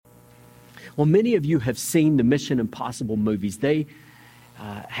Well, many of you have seen the Mission Impossible movies. They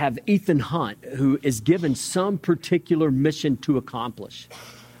have Ethan Hunt, who is given some particular mission to accomplish.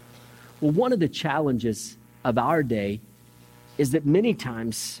 Well, one of the challenges of our day is that many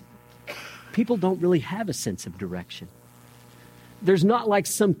times people don't really have a sense of direction. There's not like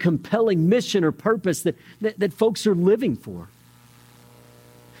some compelling mission or purpose that folks are living for.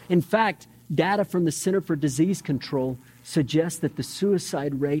 In fact, data from the Center for Disease Control suggests that the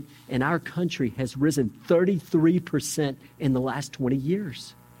suicide rate in our country has risen 33% in the last 20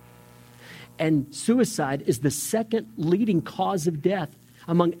 years. And suicide is the second leading cause of death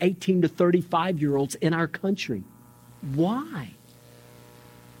among 18 to 35-year-olds in our country. Why?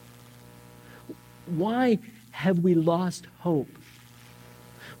 Why have we lost hope?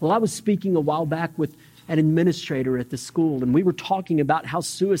 Well, I was speaking a while back with an administrator at the school, and we were talking about how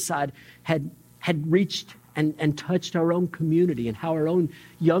suicide had reached and touched our own community and how our own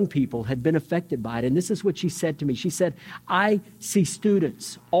young people had been affected by it. And this is what she said to me. She said, I see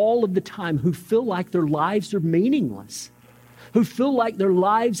students all of the time who feel like their lives are meaningless, who feel like their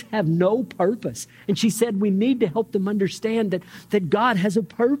lives have no purpose. And she said, we need to help them understand that God has a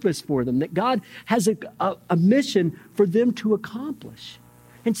purpose for them, that God has a mission for them to accomplish.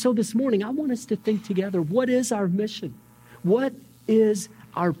 And so this morning, I want us to think together, what is our mission? What is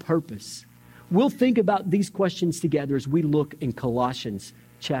our purpose? We'll think about these questions together as we look in Colossians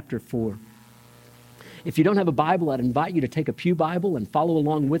chapter 4. If you don't have a Bible, I'd invite you to take a pew Bible and follow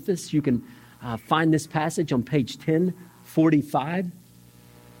along with us. You can find this passage on page 1045.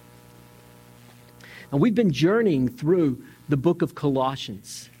 And we've been journeying through the book of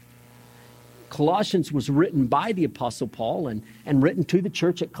Colossians. Colossians was written by the Apostle Paul and written to the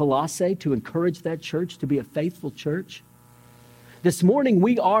church at Colossae to encourage that church to be a faithful church. This morning,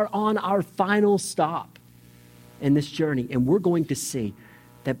 we are on our final stop in this journey, and we're going to see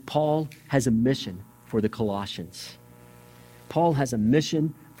that Paul has a mission for the Colossians. Paul has a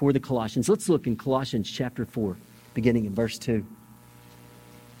mission for the Colossians. Let's look in Colossians chapter 4, beginning in verse 2.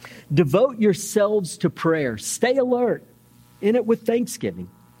 Devote yourselves to prayer. Stay alert in it with thanksgiving.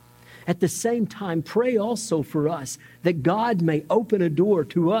 At the same time, pray also for us that God may open a door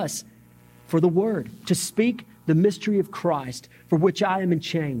to us for the word, to speak the mystery of Christ, for which I am in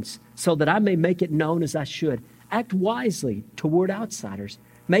chains, so that I may make it known as I should. Act wisely toward outsiders,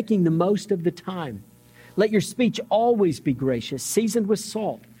 making the most of the time. Let your speech always be gracious, seasoned with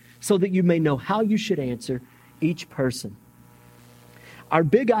salt, so that you may know how you should answer each person. Our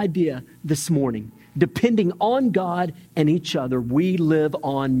big idea this morning, depending on God and each other, we live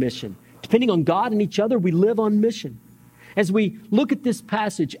on mission. Depending on God and each other, we live on mission. As we look at this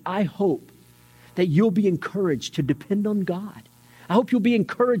passage, I hope that you'll be encouraged to depend on God. I hope you'll be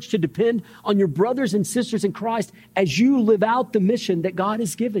encouraged to depend on your brothers and sisters in Christ as you live out the mission that God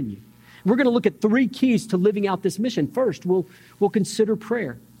has given you. We're going to look at 3 keys to living out this mission. First, we'll consider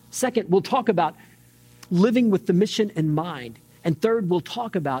prayer. Second, we'll talk about living with the mission in mind. And third, we'll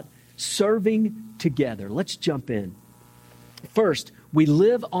talk about serving together. Let's jump in. First, we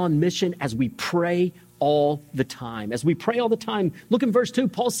live on mission as we pray all the time. As we pray all the time, look in verse 2,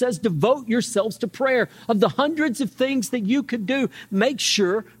 Paul says, devote yourselves to prayer. Of the hundreds of things that you could do, make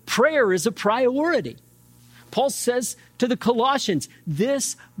sure prayer is a priority. Paul says to the Colossians,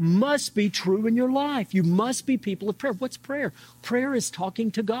 this must be true in your life. You must be people of prayer. What's prayer? Prayer is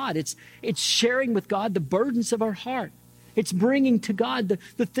talking to God. It's sharing with God the burdens of our heart. It's bringing to God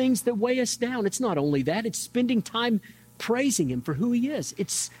the things that weigh us down. It's not only that, it's spending time praising Him for who He is.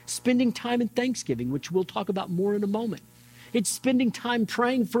 It's spending time in thanksgiving, which we'll talk about more in a moment. It's spending time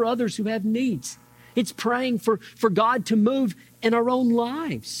praying for others who have needs. It's praying for God to move in our own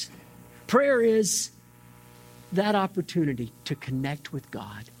lives. Prayer is that opportunity to connect with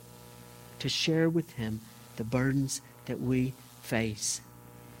God, to share with Him the burdens that we face.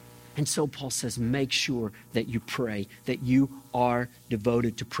 And so Paul says, make sure that you pray, that you are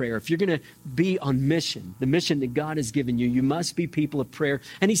devoted to prayer. If you're going to be on mission, the mission that God has given you, you must be people of prayer.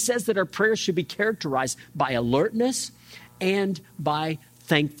 And he says that our prayers should be characterized by alertness and by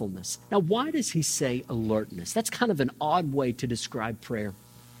thankfulness. Now, why does he say alertness? That's kind of an odd way to describe prayer.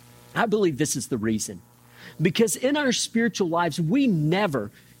 I believe this is the reason. Because in our spiritual lives, we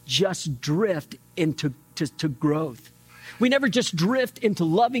never just drift into growth. We never just drift into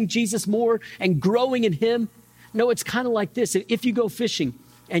loving Jesus more and growing in Him. No, it's kind of like this. If you go fishing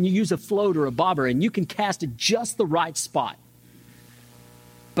and you use a float or a bobber and you can cast at just the right spot,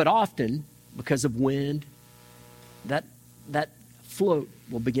 but often, because of wind, that float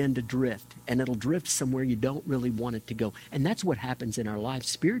will begin to drift, and it'll drift somewhere you don't really want it to go. And that's what happens in our lives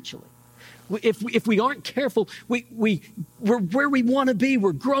spiritually. If we aren't careful, we're where we want to be.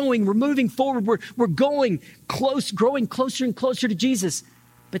 We're growing. We're moving forward. We're growing closer and closer to Jesus.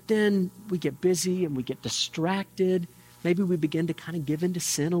 But then we get busy and we get distracted. Maybe we begin to kind of give into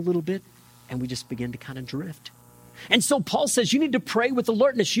sin a little bit, and we just begin to kind of drift. And so Paul says you need to pray with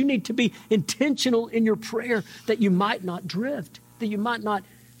alertness. You need to be intentional in your prayer that you might not drift, that you might not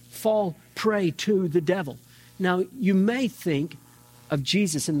fall prey to the devil. Now, you may think of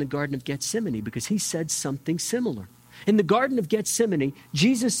Jesus in the Garden of Gethsemane because he said something similar. In the Garden of Gethsemane,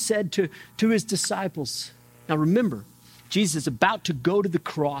 Jesus said to his disciples, now remember, Jesus is about to go to the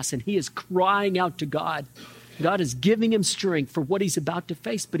cross and he is crying out to God. God is giving him strength for what he's about to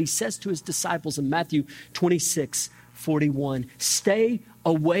face. But he says to his disciples in Matthew 26:41, stay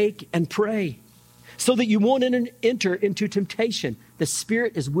awake and pray so that you won't enter into temptation. The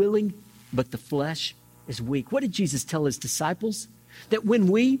spirit is willing, but the flesh is weak. What did Jesus tell his disciples? That when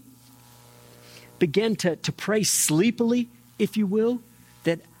we begin to pray sleepily, if you will,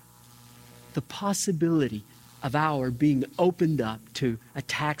 that the possibility of our being opened up to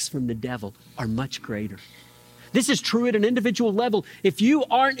attacks from the devil are much greater. This is true at an individual level. If you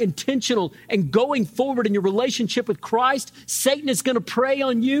aren't intentional and going forward in your relationship with Christ, Satan is going to prey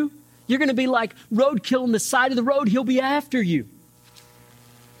on you. You're going to be like roadkill on the side of the road. He'll be after you.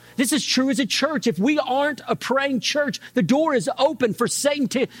 This is true as a church. If we aren't a praying church, the door is open for Satan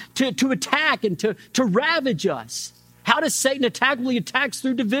to attack and to ravage us. How does Satan attack? Well, he attacks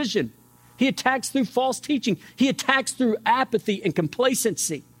through division. He attacks through false teaching. He attacks through apathy and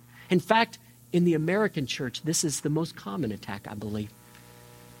complacency. In fact, in the American church, this is the most common attack, I believe.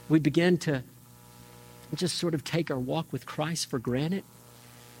 We begin to just sort of take our walk with Christ for granted.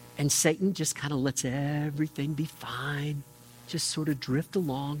 And Satan just kind of lets everything be fine, just sort of drift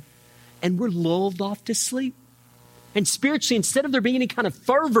along. And we're lulled off to sleep. And spiritually, instead of there being any kind of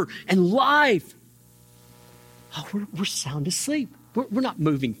fervor and life, we're sound asleep. We're not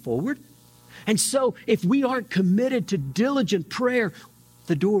moving forward. And so if we aren't committed to diligent prayer,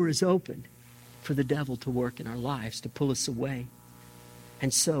 the door is open for the devil to work in our lives, to pull us away.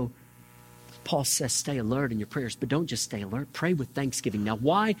 And so Paul says, stay alert in your prayers, but don't just stay alert. Pray with thanksgiving. Now,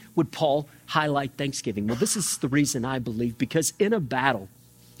 why would Paul highlight thanksgiving? Well, this is the reason I believe, because in a battle,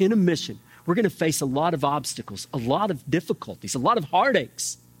 in a mission, we're going to face a lot of obstacles, a lot of difficulties, a lot of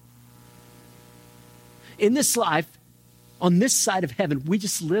heartaches. In this life, on this side of heaven, we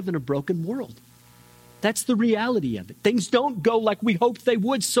just live in a broken world. That's the reality of it. Things don't go like we hoped they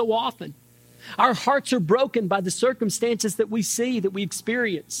would so often. Our hearts are broken by the circumstances that we see, that we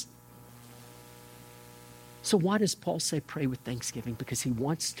experience. So why does Paul say pray with thanksgiving? Because he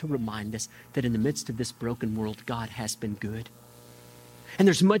wants to remind us that in the midst of this broken world, God has been good. And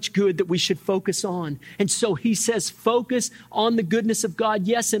there's much good that we should focus on. And so he says focus on the goodness of God.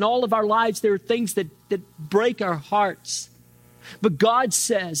 Yes, in all of our lives, there are things that break our hearts. But God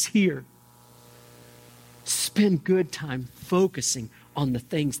says here, spend good time focusing on the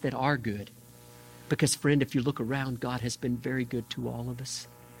things that are good. Because, friend, if you look around, God has been very good to all of us.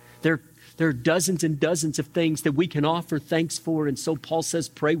 There are dozens and dozens of things that we can offer thanks for. And so Paul says,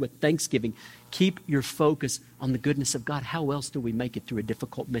 pray with thanksgiving. Keep your focus on the goodness of God. How else do we make it through a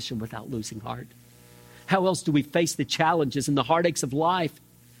difficult mission without losing heart? How else do we face the challenges and the heartaches of life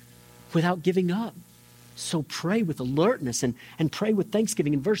without giving up? So pray with alertness and pray with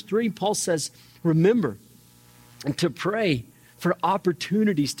thanksgiving. In verse 3, Paul says, remember to pray for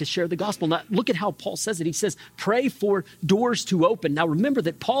opportunities to share the gospel. Now, look at how Paul says it. He says, pray for doors to open. Now, remember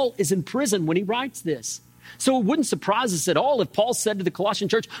that Paul is in prison when he writes this. So it wouldn't surprise us at all if Paul said to the Colossian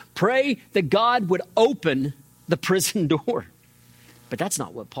church, pray that God would open the prison door. But that's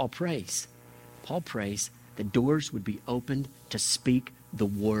not what Paul prays. Paul prays that doors would be opened to speak the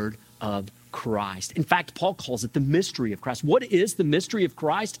word of Christ. In fact, Paul calls it the mystery of Christ. What is the mystery of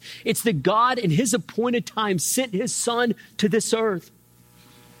Christ? It's that God in his appointed time sent his son to this earth.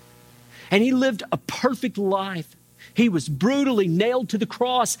 And he lived a perfect life. He was brutally nailed to the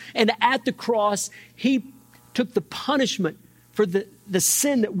cross. And at the cross, he took the punishment for the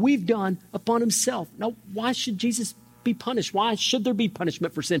sin that we've done upon himself. Now, why should Jesus be punished? Why should there be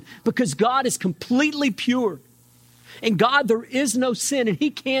punishment for sin? Because God is completely pure. In God, there is no sin, and he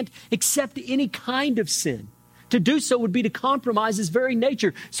can't accept any kind of sin. To do so would be to compromise his very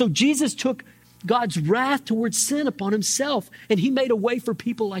nature. So Jesus took God's wrath towards sin upon himself, and he made a way for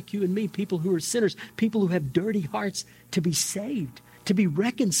people like you and me, people who are sinners, people who have dirty hearts, to be saved, to be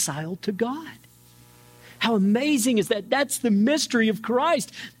reconciled to God. How amazing is that? That's the mystery of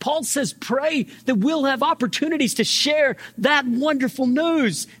Christ. Paul says, pray that we'll have opportunities to share that wonderful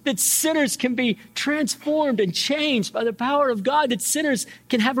news, that sinners can be transformed and changed by the power of God, that sinners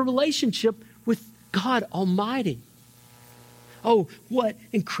can have a relationship with God Almighty. Oh, what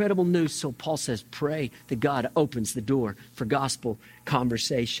incredible news. So Paul says, pray that God opens the door for gospel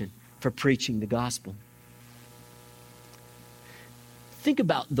conversation, for preaching the gospel. Think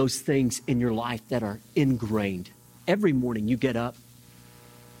about those things in your life that are ingrained. Every morning you get up,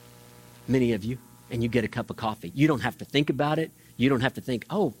 many of you, and you get a cup of coffee. You don't have to think about it. You don't have to think,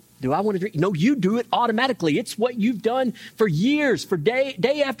 oh, do I want to drink? No, you do it automatically. It's what you've done for years, for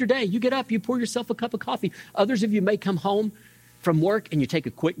day after day. You get up, you pour yourself a cup of coffee. Others of you may come home from work and you take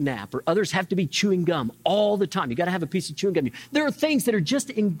a quick nap, or others have to be chewing gum all the time. You got to have a piece of chewing gum. There are things that are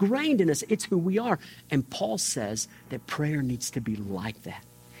just ingrained in us. It's who we are. And Paul says that prayer needs to be like that.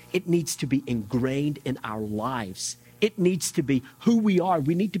 It needs to be ingrained in our lives. It needs to be who we are.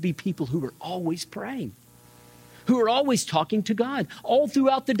 We need to be people who are always praying, who are always talking to God. All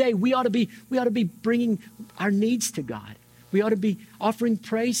throughout the day, we ought to be bringing our needs to God. We ought to be offering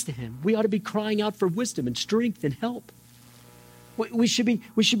praise to Him. We ought to be crying out for wisdom and strength and help. We should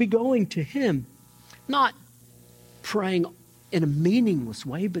be going to Him, not praying in a meaningless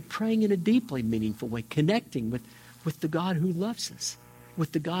way, but praying in a deeply meaningful way, connecting with the God who loves us,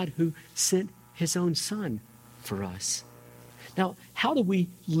 with the God who sent His own Son for us. Now, how do we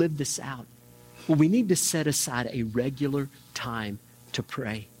live this out? Well, we need to set aside a regular time to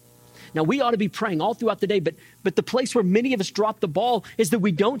pray. Now, we ought to be praying all throughout the day, but the place where many of us drop the ball is that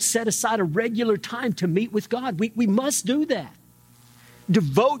we don't set aside a regular time to meet with God. We must do that.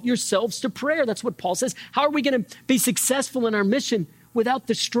 Devote yourselves to prayer. That's what Paul says. How are we going to be successful in our mission without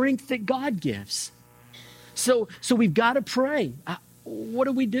the strength that God gives? So we've got to pray. What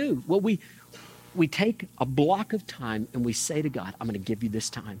do? Well, we take a block of time and we say to God, I'm going to give you this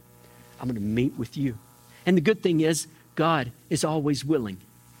time. I'm going to meet with you. And the good thing is, God is always willing.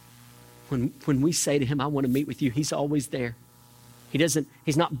 When we say to Him, I want to meet with you, He's always there.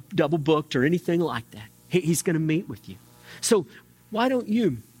 He's not double booked or anything like that. He's going to meet with you. So why don't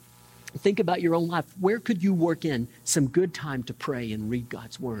you think about your own life? Where could you work in some good time to pray and read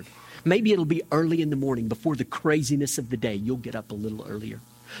God's Word? Maybe it'll be early in the morning before the craziness of the day. You'll get up a little earlier.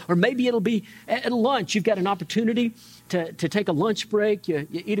 Or maybe it'll be at lunch. You've got an opportunity to take a lunch break. You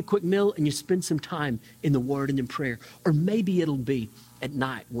eat a quick meal and you spend some time in the Word and in prayer. Or maybe it'll be at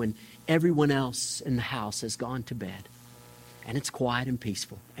night when everyone else in the house has gone to bed. And it's quiet and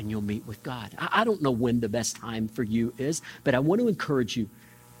peaceful, and you'll meet with God. I don't know when the best time for you is, but I want to encourage you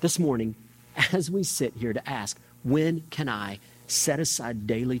this morning as we sit here to ask, when can I set aside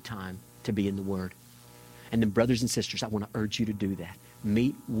daily time to be in the Word? And then, brothers and sisters, I want to urge you to do that.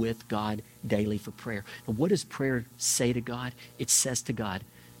 Meet with God daily for prayer. Now, what does prayer say to God? It says to God,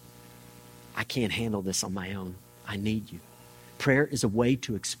 I can't handle this on my own. I need you. Prayer is a way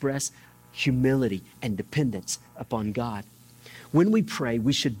to express humility and dependence upon God. When we pray,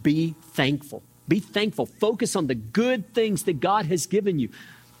 we should be thankful. Be thankful. Focus on the good things that God has given you.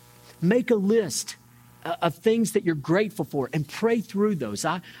 Make a list of things that you're grateful for and pray through those.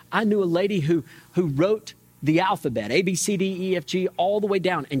 I knew a lady who wrote the alphabet, A, B, C, D, E, F, G, all the way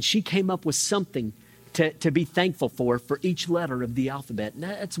down, and she came up with something to be thankful for each letter of the alphabet. And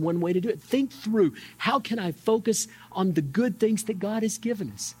that's one way to do it. Think through, how can I focus on the good things that God has given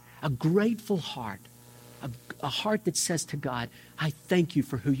us? A grateful heart. A heart that says to God, I thank you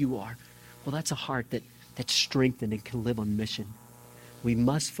for who you are. Well, that's a heart that's strengthened and can live on mission. We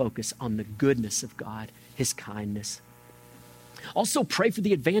must focus on the goodness of God, His kindness. Also, pray for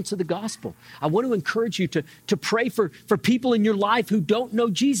the advance of the gospel. I want to encourage you to pray for people in your life who don't know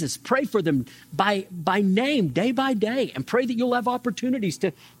Jesus. Pray for them by name, day by day, and pray that you'll have opportunities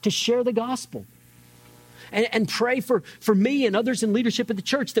to share the gospel. And pray for me and others in leadership of the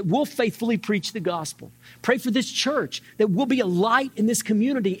church that we'll faithfully preach the gospel. Pray for this church that we'll be a light in this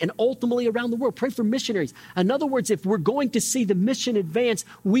community and ultimately around the world. Pray for missionaries. In other words, if we're going to see the mission advance,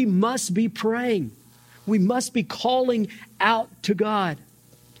 we must be praying. We must be calling out to God.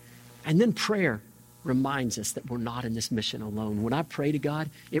 And then prayer reminds us that we're not in this mission alone. When I pray to God,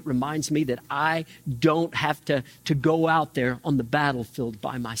 it reminds me that I don't have to go out there on the battlefield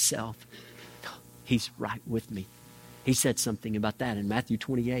by myself. He's right with me. He said something about that in Matthew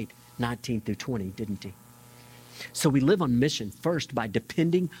 28, 19 through 20, didn't he? So we live on mission first by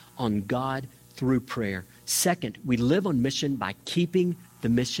depending on God through prayer. Second, we live on mission by keeping the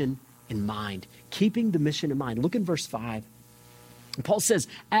mission in mind. Keeping the mission in mind. Look in verse 5. Paul says,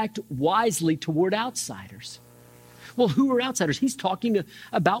 act wisely toward outsiders. Well, who are outsiders? He's talking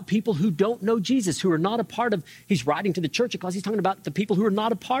about people who don't know Jesus, who are not a part of, he's writing to the church because he's talking about the people who are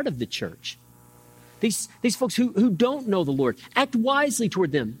not a part of the church. These folks who don't know the Lord. Act wisely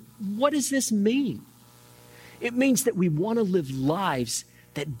toward them. What does this mean? It means that we want to live lives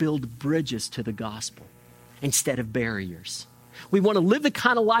that build bridges to the gospel instead of barriers. We want to live the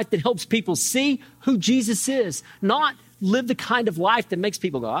kind of life that helps people see who Jesus is, not live the kind of life that makes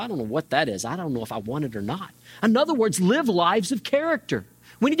people go, I don't know what that is. I don't know if I want it or not. In other words, live lives of character.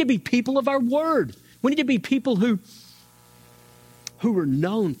 We need to be people of our word. We need to be people who are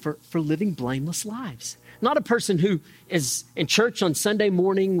known for living blameless lives. Not a person who is in church on Sunday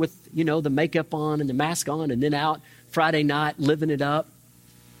morning with, the makeup on and the mask on and then out Friday night living it up.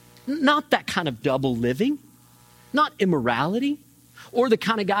 Not that kind of double living. Not immorality. Or the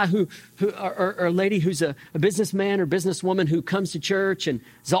kind of guy or a lady who's a businessman or businesswoman who comes to church and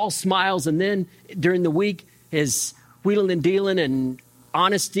is all smiles and then during the week is wheeling and dealing and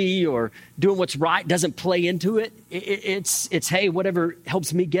honesty or doing what's right doesn't play into it. It's hey, whatever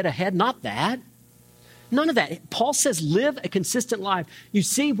helps me get ahead. Not that. None of that. Paul says live a consistent life. You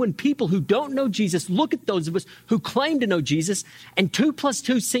see, when people who don't know Jesus look at those of us who claim to know Jesus and 2 +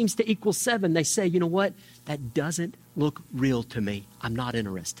 2 seems to equal 7, they say, you know what? That doesn't look real to me. I'm not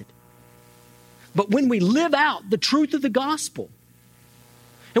interested. But when we live out the truth of the gospel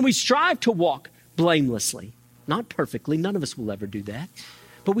and we strive to walk blamelessly, not perfectly, none of us will ever do that,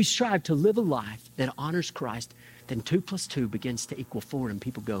 but we strive to live a life that honors Christ, then 2 + 2 begins to equal 4 and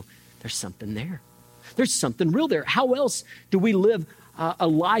people go, there's something there. There's something real there. How else do we live a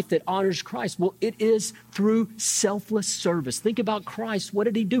life that honors Christ? Well, it is through selfless service. Think about Christ. What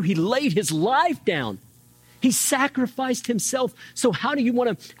did he do? He laid his life down. He sacrificed himself. So how do you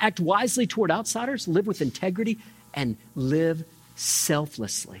want to act wisely toward outsiders? Live with integrity and live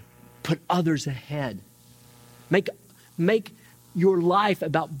selflessly. Put others ahead. Make your life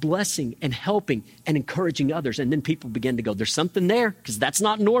about blessing and helping and encouraging others. And then people begin to go, there's something there, because that's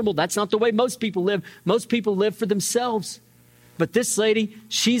not normal. That's not the way most people live. Most people live for themselves. But this lady,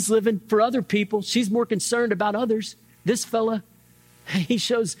 she's living for other people. She's more concerned about others. This fella, he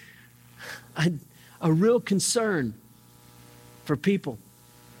shows a real concern for people.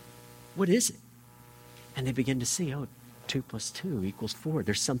 What is it? And they begin to see, 2 + 2 equals 4.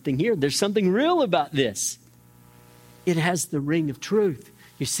 There's something here. There's something real about this. It has the ring of truth.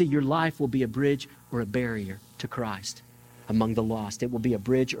 You see, your life will be a bridge or a barrier to Christ among the lost. It will be a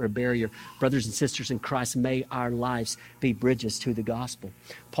bridge or a barrier. Brothers and sisters in Christ, may our lives be bridges to the gospel.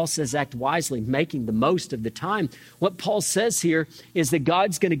 Paul says, act wisely, making the most of the time. What Paul says here is that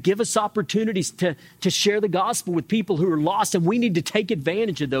God's going to give us opportunities to share the gospel with people who are lost, and we need to take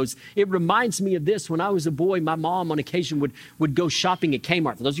advantage of those. It reminds me of this. When I was a boy, my mom on occasion would go shopping at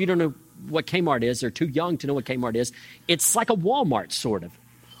Kmart. For those of you who don't know what Kmart is, or too young to know what Kmart is, it's like a Walmart, sort of.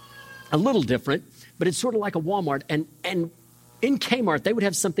 A little different, but it's sort of like a Walmart. And in Kmart, they would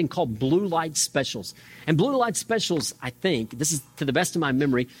have something called blue light specials. And blue light specials, I think, this is to the best of my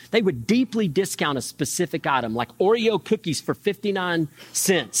memory, they would deeply discount a specific item, like Oreo cookies for 59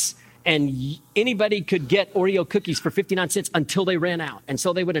 cents. And anybody could get Oreo cookies for 59 cents until they ran out. And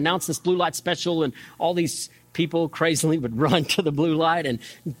so they would announce this blue light special, and all these people crazily would run to the blue light and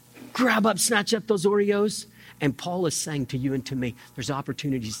snatch up those Oreos. And Paul is saying to you and to me, there's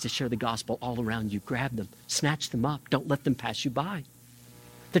opportunities to share the gospel all around you. Grab them, snatch them up. Don't let them pass you by.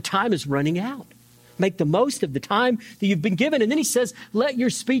 The time is running out. Make the most of the time that you've been given. And then he says, let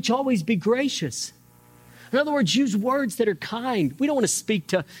your speech always be gracious. In other words, use words that are kind. We don't want to speak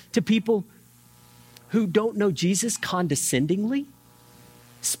to people who don't know Jesus condescendingly.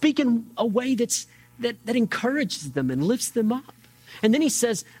 Speak in a way that encourages them and lifts them up. And then he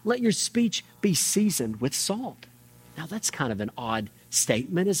says, let your speech be seasoned with salt. Now, that's kind of an odd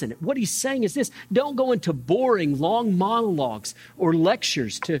statement, isn't it? What he's saying is this: don't go into boring, long monologues or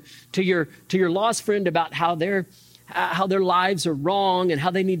lectures to your lost friend about how their lives are wrong and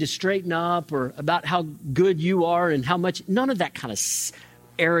how they need to straighten up, or about how good you are and how much. None of that kind of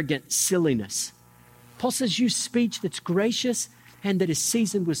arrogant silliness. Paul says use speech that's gracious and that is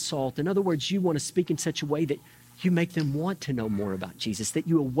seasoned with salt. In other words, you want to speak in such a way that you make them want to know more about Jesus, that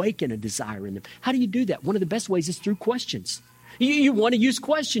you awaken a desire in them. How do you do that? One of the best ways is through questions. You want to use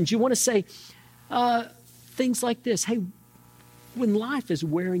questions. You want to say things like this. Hey, when life is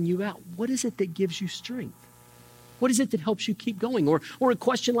wearing you out, what is it that gives you strength? What is it that helps you keep going? Or a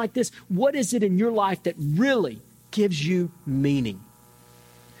question like this: what is it in your life that really gives you meaning?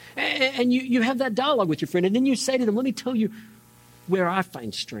 And you have that dialogue with your friend, and then you say to them, let me tell you where I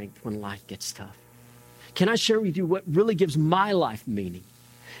find strength when life gets tough. Can I share with you what really gives my life meaning?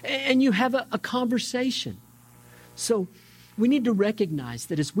 And you have a conversation. So we need to recognize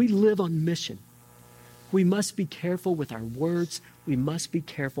that as we live on mission, we must be careful with our words. We must be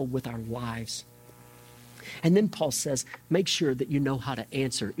careful with our lives. And then Paul says, make sure that you know how to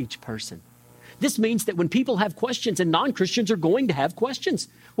answer each person. This means that when people have questions, and non-Christians are going to have questions.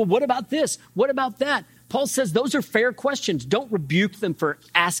 Well, what about this? What about that? Paul says those are fair questions. Don't rebuke them for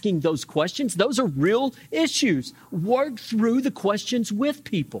asking those questions. Those are real issues. Work through the questions with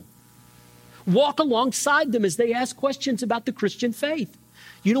people. Walk alongside them as they ask questions about the Christian faith.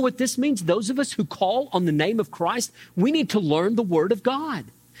 You know what this means? Those of us who call on the name of Christ, we need to learn the Word of God.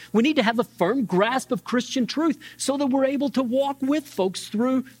 We need to have a firm grasp of Christian truth so that we're able to walk with folks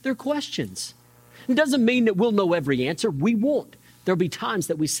through their questions. It doesn't mean that we'll know every answer. We won't. There'll be times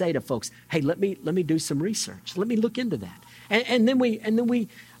that we say to folks, hey, let me do some research. Let me look into that. And then we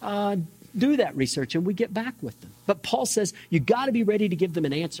do that research and we get back with them. But Paul says you got to be ready to give them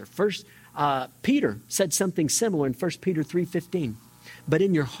an answer. First, Peter said something similar in 1 Peter 3:15. But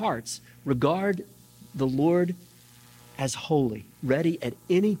in your hearts, regard the Lord as holy, ready at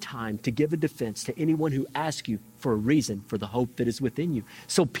any time to give a defense to anyone who asks you for a reason for the hope that is within you.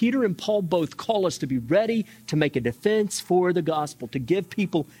 So Peter and Paul both call us to be ready to make a defense for the gospel, to give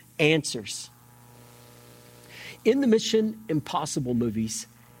people answers. In the Mission Impossible movies,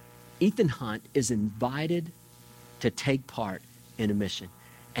 Ethan Hunt is invited to take part in a mission.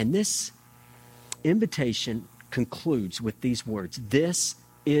 And this invitation concludes with these words, this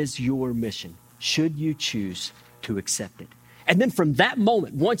is your mission, should you choose to accept it. And then from that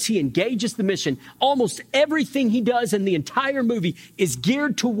moment, once he engages the mission, almost everything he does in the entire movie is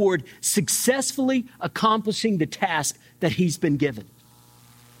geared toward successfully accomplishing the task that he's been given.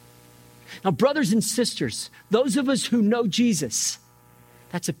 Now, brothers and sisters, those of us who know Jesus,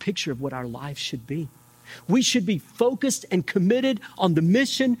 that's a picture of what our lives should be. We should be focused and committed on the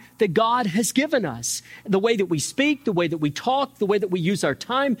mission that God has given us. The way that we speak, the way that we talk, the way that we use our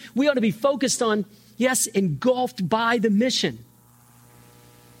time, we ought to be focused on, yes, engulfed by the mission.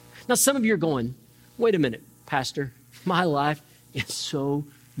 Now, some of you are going, wait a minute, Pastor, my life is so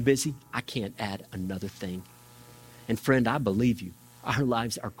busy, I can't add another thing. And friend, I believe you. Our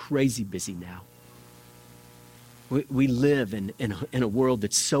lives are crazy busy now. We live in a world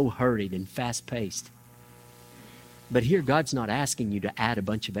that's so hurried and fast-paced. But here, God's not asking you to add a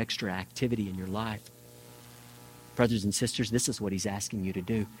bunch of extra activity in your life. Brothers and sisters, this is what he's asking you to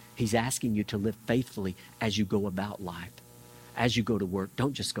do. He's asking you to live faithfully as you go about life. As you go to work,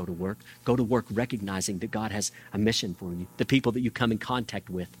 don't just go to work. Go to work recognizing that God has a mission for you, the people that you come in contact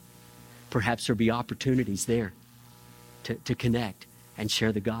with. Perhaps there'll be opportunities there to connect and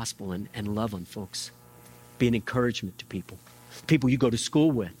share the gospel and love on folks. Be an encouragement to people you go to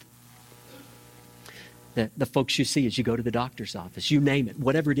school with. The folks you see as you go to the doctor's office, you name it,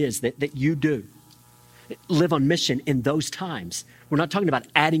 whatever it is that you do. Live on mission in those times. We're not talking about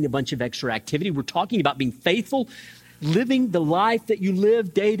adding a bunch of extra activity. We're talking about being faithful, living the life that you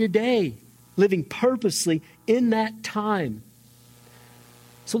live day to day, living purposely in that time.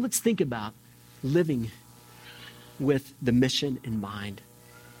 So let's think about living with the mission in mind.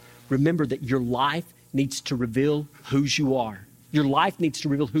 Remember that your life needs to reveal whose you are. Your life needs to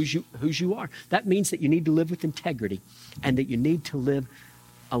reveal whose you are. That means that you need to live with integrity and that you need to live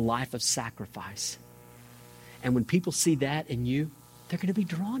a life of sacrifice. And when people see that in you, they're going to be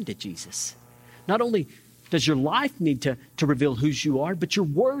drawn to Jesus. Not only does your life need to reveal whose you are, but your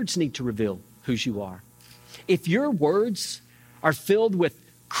words need to reveal whose you are. If your words are filled with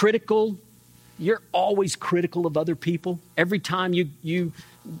you're always critical of other people. Every time you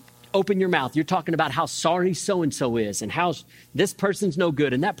open your mouth, you're talking about how sorry so-and-so is and how this person's no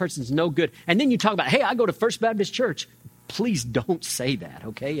good and that person's no good. And then you talk about, hey, I go to First Baptist Church. Please don't say that,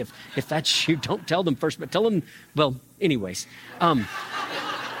 okay? If that's you, don't tell them first, but tell them, well, anyways.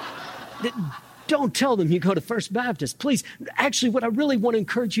 Don't tell them you go to First Baptist. Please, actually, what I really want to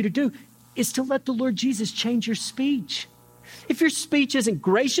encourage you to do is to let the Lord Jesus change your speech. If your speech isn't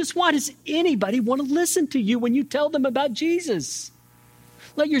gracious, why does anybody want to listen to you when you tell them about Jesus?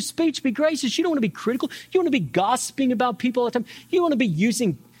 Let your speech be gracious. You don't want to be critical. You don't want to be gossiping about people all the time. You want to be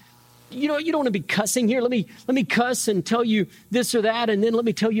using, you don't want to be cussing. Here, let me cuss and tell you this or that, and then let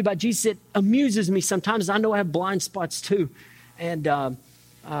me tell you about Jesus. It amuses me sometimes. I know I have blind spots too, and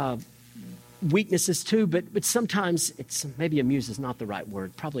weaknesses too, but sometimes it's, maybe amuse is not the right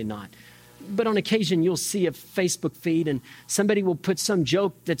word, probably not. But on occasion, you'll see a Facebook feed and somebody will put some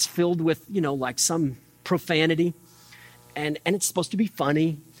joke that's filled with, like some profanity. And it's supposed to be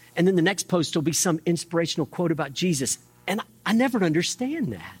funny. And then the next post will be some inspirational quote about Jesus. And I never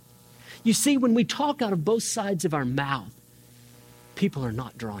understand that. You see, when we talk out of both sides of our mouth, people are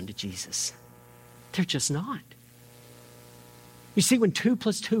not drawn to Jesus. They're just not. You see, when 2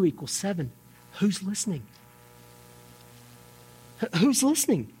 + 2 = 7, who's listening? Who's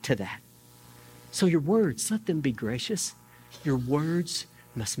listening to that? So your words, let them be gracious. Your words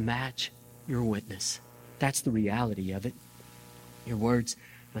must match your witness. That's the reality of it. Your words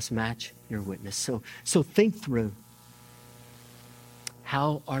must match your witness. So think through.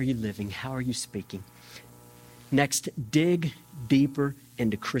 How are you living? How are you speaking? Next, dig deeper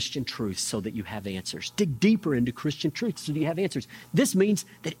into Christian truth so that you have answers. Dig deeper into Christian truth so that you have answers. This means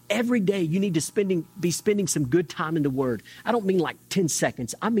that every day you need to be spending some good time in the Word. I don't mean like 10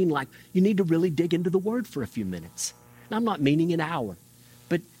 seconds. I mean like you need to really dig into the Word for a few minutes. And I'm not meaning an hour,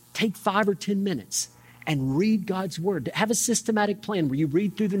 but take 5 or 10 minutes and read God's Word. Have a systematic plan where you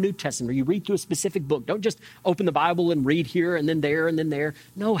read through the New Testament or you read through a specific book. Don't just open the Bible and read here and then there and then there.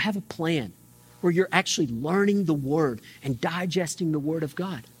 No, have a plan where you're actually learning the Word and digesting the Word of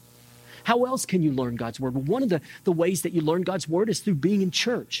God. How else can you learn God's Word? Well, one of the ways that you learn God's Word is through being in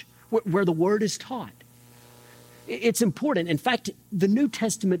church, where the Word is taught. It's important. In fact, the New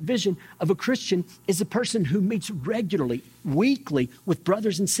Testament vision of a Christian is a person who meets regularly, weekly, with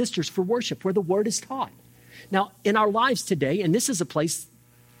brothers and sisters for worship, where the Word is taught. Now, in our lives today, and this is a place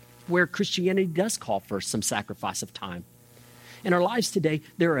where Christianity does call for some sacrifice of time. In our lives today,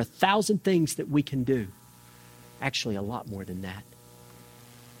 there are 1,000 things that we can do. Actually, a lot more than that.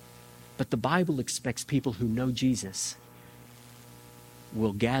 But the Bible expects people who know Jesus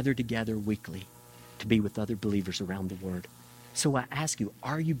will gather together weekly to be with other believers around the Word. So I ask you,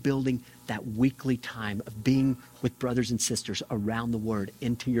 are you building that weekly time of being with brothers and sisters around the Word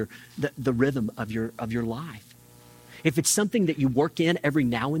into the rhythm of your life? If it's something that you work in every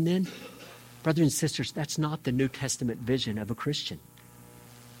now and then, brothers and sisters, that's not the New Testament vision of a Christian.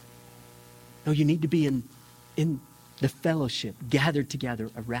 No, you need to be in the fellowship, gathered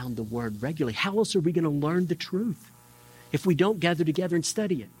together around the Word regularly. How else are we going to learn the truth if we don't gather together and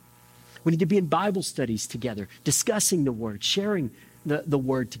study it? We need to be in Bible studies together, discussing the Word, sharing the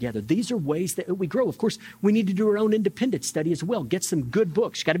Word together. These are ways that we grow. Of course, we need to do our own independent study as well. Get some good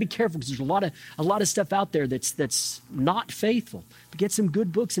books. You got to be careful because there's a lot of stuff out there that's not faithful. But get some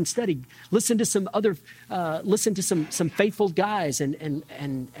good books and study. Listen to some faithful guys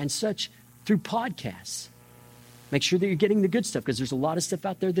and such through podcasts. Make sure that you're getting the good stuff because there's a lot of stuff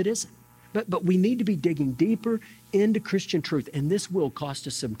out there that isn't. But we need to be digging deeper into Christian truth, and this will cost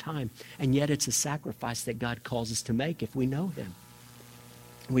us some time. And yet it's a sacrifice that God calls us to make if we know Him.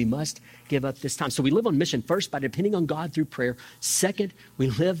 We must give up this time. So we live on mission first by depending on God through prayer. Second, we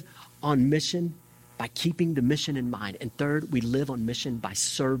live on mission by keeping the mission in mind. And third, we live on mission by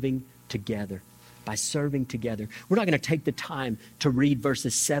serving together. By serving together. We're not going to take the time to read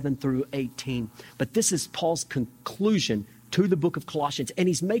verses 7 through 18, but this is Paul's conclusion to the book of Colossians, and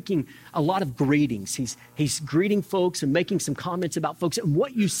he's making a lot of greetings. He's greeting folks and making some comments about folks. And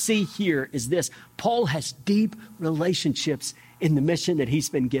what you see here is this. Paul has deep relationships in the mission that he's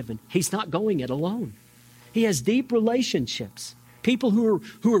been given. He's not going it alone. He has deep relationships, people who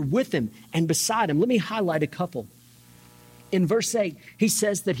are with him and beside him. Let me highlight a couple. In verse 8, he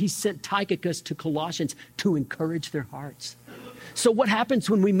says that he sent Tychicus to Colossians to encourage their hearts. So what happens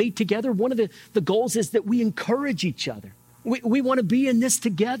when we meet together? One of the goals is that we encourage each other. We want to be in this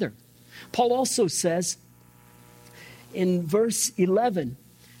together. Paul also says in verse 11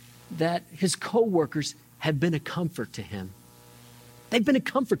 that his co-workers have been a comfort to him. They've been a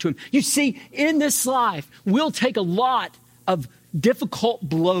comfort to him. You see, in this life, we'll take a lot of difficult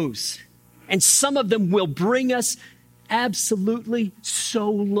blows, and some of them will bring us absolutely so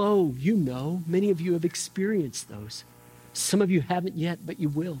low. You know, many of you have experienced those. Some of you haven't yet, but you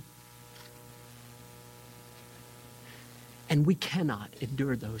will. And we cannot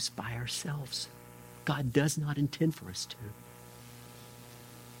endure those by ourselves. God does not intend for us to.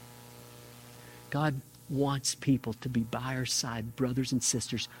 God wants people to be by our side, brothers and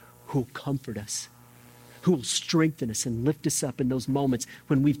sisters, who will comfort us, who will strengthen us and lift us up in those moments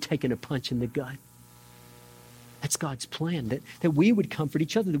when we've taken a punch in the gut. That's God's plan, that we would comfort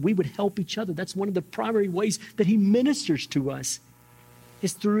each other, that we would help each other. That's one of the primary ways that He ministers to us,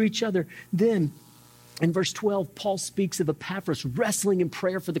 is through each other. Then, in verse 12, Paul speaks of Epaphras wrestling in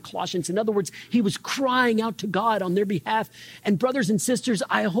prayer for the Colossians. In other words, he was crying out to God on their behalf. And brothers and sisters,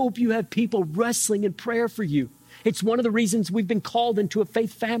 I hope you have people wrestling in prayer for you. It's one of the reasons we've been called into a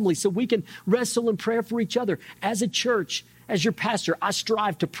faith family, so we can wrestle in prayer for each other. As a church, as your pastor, I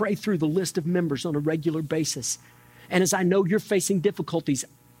strive to pray through the list of members on a regular basis. And as I know you're facing difficulties,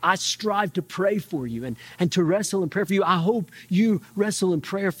 I strive to pray for you and to wrestle in prayer for you. I hope you wrestle in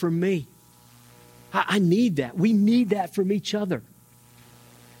prayer for me. I need that. We need that from each other.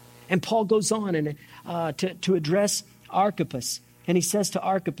 And Paul goes on and to address Archippus. And he says to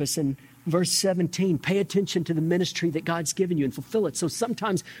Archippus in verse 17, pay attention to the ministry that God's given you and fulfill it. So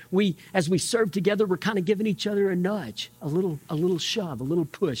sometimes as we serve together, we're kind of giving each other a nudge, a little shove, a little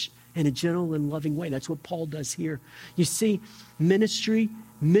push in a gentle and loving way. That's what Paul does here. You see, ministry,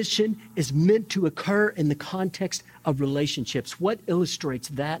 mission is meant to occur in the context of relationships. What illustrates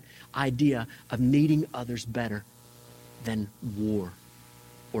that idea of needing others better than war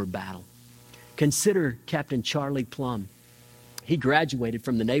or battle? Consider Captain Charlie Plumb. He graduated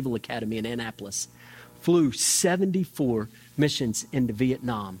from the Naval Academy in Annapolis, flew 74 missions into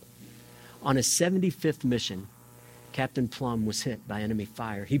Vietnam. On his 75th mission, Captain Plumb was hit by enemy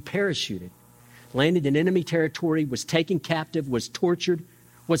fire. He parachuted, landed in enemy territory, was taken captive, was tortured,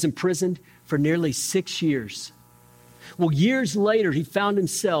 was imprisoned for nearly 6 years. Well, years later, he found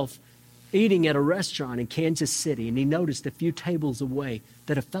himself eating at a restaurant in Kansas City, and he noticed a few tables away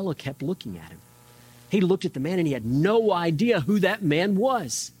that a fellow kept looking at him. He looked at the man and he had no idea who that man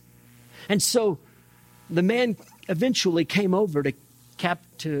was. And so the man eventually came over to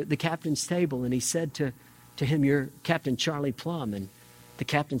the captain's table and he said to him, "You're Captain Charlie Plumb." And the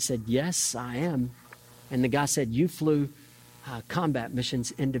captain said, "Yes, I am." And the guy said, "You flew combat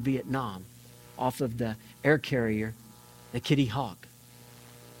missions into Vietnam off of the air carrier, the Kitty Hawk."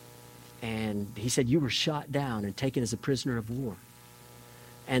 And he said, "You were shot down and taken as a prisoner of war."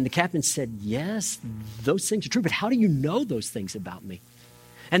 And the captain said, "Yes, those things are true, but how do you know those things about me?"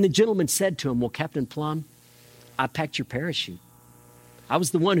 And the gentleman said to him, "Well, Captain Plumb, I packed your parachute. I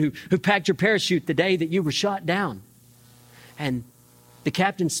was the one who packed your parachute the day that you were shot down." And the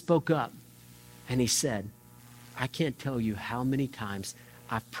captain spoke up and he said, "I can't tell you how many times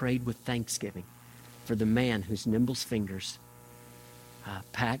I've prayed with thanksgiving for the man whose nimble fingers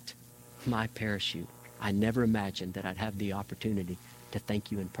packed my parachute. I never imagined that I'd have the opportunity to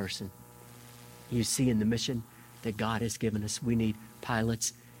thank you in person." You see, in the mission that God has given us, we need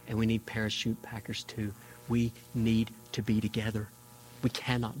pilots and we need parachute packers too. We need to be together. We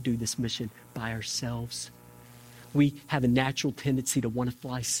cannot do this mission by ourselves. We have a natural tendency to want to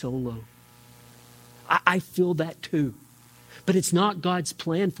fly solo. I feel that too. But it's not God's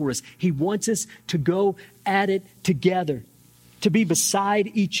plan for us. He wants us to go at it together, to be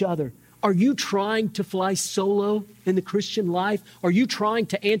beside each other. Are you trying to fly solo in the Christian life? Are you trying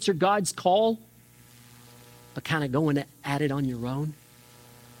to answer God's call, but kind of going at it on your own,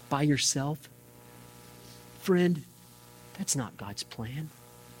 by yourself? Friend, that's not God's plan.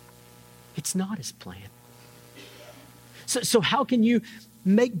 It's not His plan. So how can you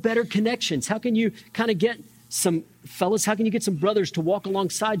make better connections? How can you kind of get some fellas, how can you get some brothers to walk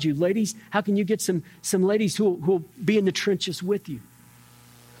alongside you? Ladies, how can you get some ladies who will be in the trenches with you?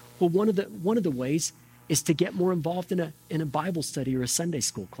 Well, one of the ways is to get more involved in a Bible study or a Sunday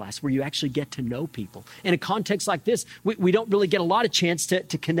school class where you actually get to know people. In a context like this, we don't really get a lot of chance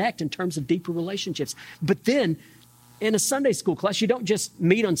to connect in terms of deeper relationships. But then in a Sunday school class, you don't just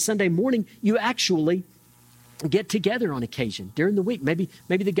meet on Sunday morning, you actually get together on occasion during the week. Maybe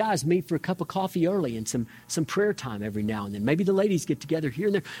the guys meet for a cup of coffee early and some prayer time every now and then. Maybe the ladies get together here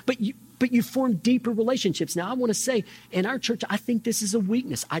and there. But you form deeper relationships. Now, I want to say, in our church, I think this is a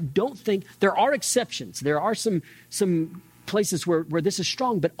weakness. I don't think, there are exceptions. There are some places where this is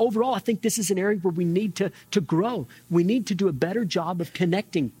strong. But overall, I think this is an area where we need to grow. We need to do a better job of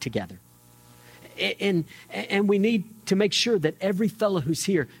connecting together. And we need to make sure that every fellow who's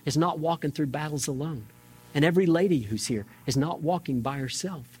here is not walking through battles alone. And every lady who's here is not walking by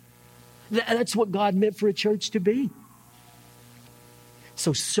herself. That's what God meant for a church to be.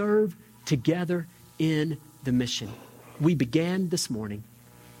 So serve together in the mission. We began this morning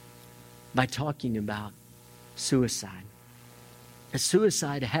by talking about suicide.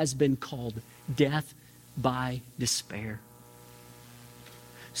 Suicide has been called death by despair.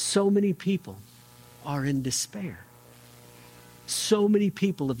 So many people are in despair. So many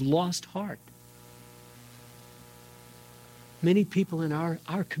people have lost heart. Many people in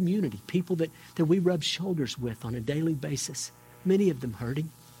our community, people that we rub shoulders with on a daily basis, many of them hurting.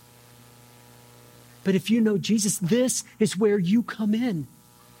 But if you know Jesus, this is where you come in.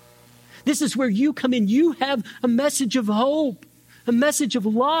 This is where you come in. You have a message of hope, a message of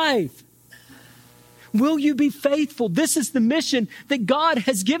life. Will you be faithful? This is the mission that God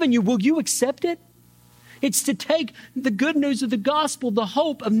has given you. Will you accept it? It's to take the good news of the gospel, the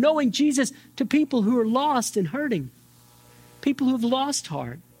hope of knowing Jesus, to people who are lost and hurting. People who have lost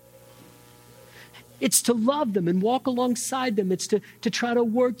heart. It's to love them and walk alongside them. It's to try to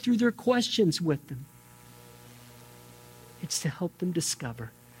work through their questions with them. It's to help them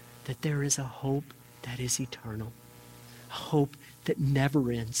discover that there is a hope that is eternal. A hope that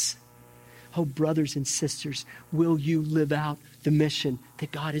never ends. Oh, brothers and sisters, will you live out the mission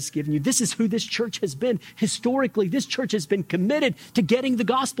that God has given you? This is who this church has been. Historically, this church has been committed to getting the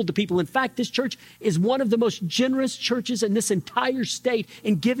gospel to people. In fact, this church is one of the most generous churches in this entire state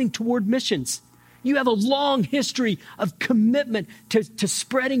in giving toward missions. You have a long history of commitment to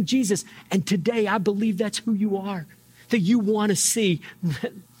spreading Jesus. And today, I believe that's who you are, that you want to see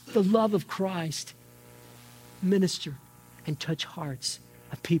the love of Christ minister and touch hearts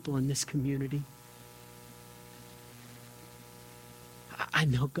of people in this community. I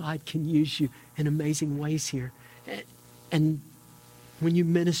know God can use you in amazing ways here. And when you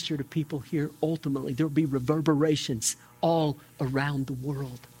minister to people here, ultimately, there will be reverberations all around the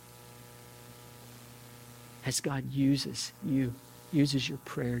world. As God uses you, uses your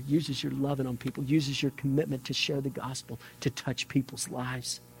prayer, uses your loving on people, uses your commitment to share the gospel, to touch people's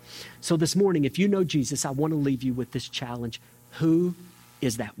lives. So this morning, if you know Jesus, I want to leave you with this challenge. Who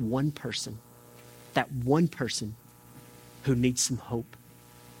is that one person who needs some hope?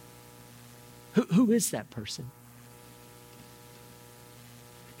 Who is that person?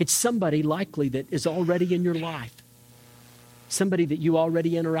 It's somebody likely that is already in your life. Somebody that you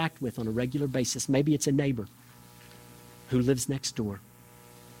already interact with on a regular basis. Maybe it's a neighbor who lives next door.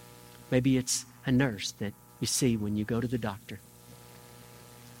 Maybe it's a nurse that you see when you go to the doctor.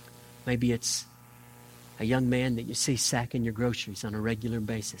 Maybe it's a young man that you see sacking your groceries on a regular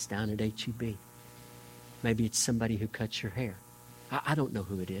basis down at H-E-B. Maybe it's somebody who cuts your hair. I don't know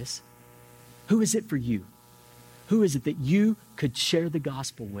who it is. Who is it for you? Who is it that you could share the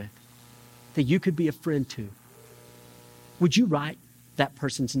gospel with? That you could be a friend to? Would you write that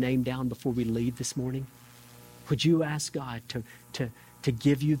person's name down before we leave this morning? Would you ask God to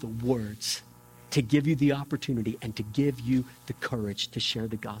give you the words, to give you the opportunity, and to give you the courage to share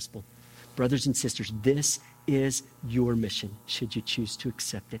the gospel? Brothers and sisters, this is your mission, should you choose to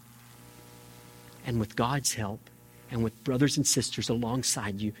accept it. And with God's help, and with brothers and sisters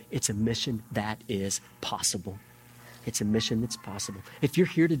alongside you, it's a mission that is possible. It's a mission that's possible. If you're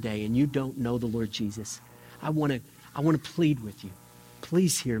here today and you don't know the Lord Jesus, I want to plead with you.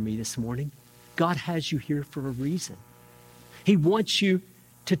 Please hear me this morning. God has you here for a reason. He wants you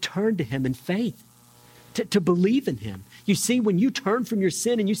to turn to Him in faith, to believe in Him. You see, when you turn from your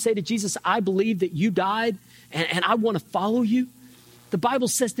sin and you say to Jesus, I believe that you died and I want to follow you, the Bible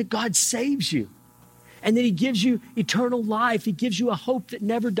says that God saves you and that He gives you eternal life. He gives you a hope that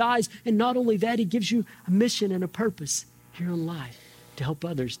never dies. And not only that, He gives you a mission and a purpose here in life to help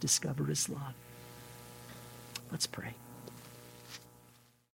others discover His love. Let's pray.